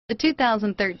The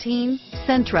 2013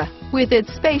 Sentra. With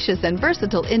its spacious and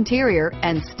versatile interior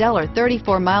and stellar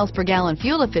 34 miles per gallon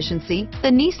fuel efficiency, the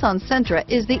Nissan Sentra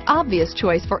is the obvious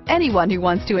choice for anyone who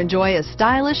wants to enjoy a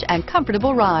stylish and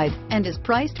comfortable ride and is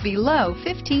priced below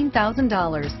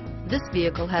 $15,000. This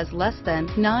vehicle has less than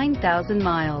 9,000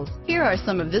 miles. Here are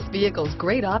some of this vehicle's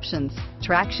great options: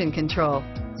 traction control,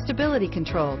 stability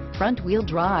control, front wheel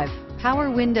drive,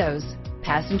 power windows,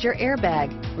 passenger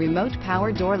airbag, remote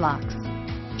power door locks,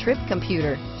 trip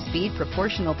computer, speed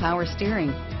proportional power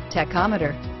steering,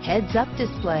 tachometer, heads-up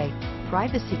display,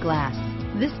 privacy glass.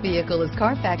 This vehicle is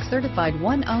Carfax certified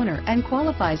one owner and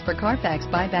qualifies for Carfax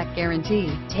buyback guarantee.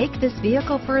 Take this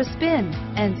vehicle for a spin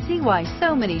and see why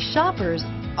so many shoppers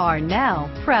are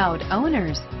now proud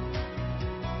owners.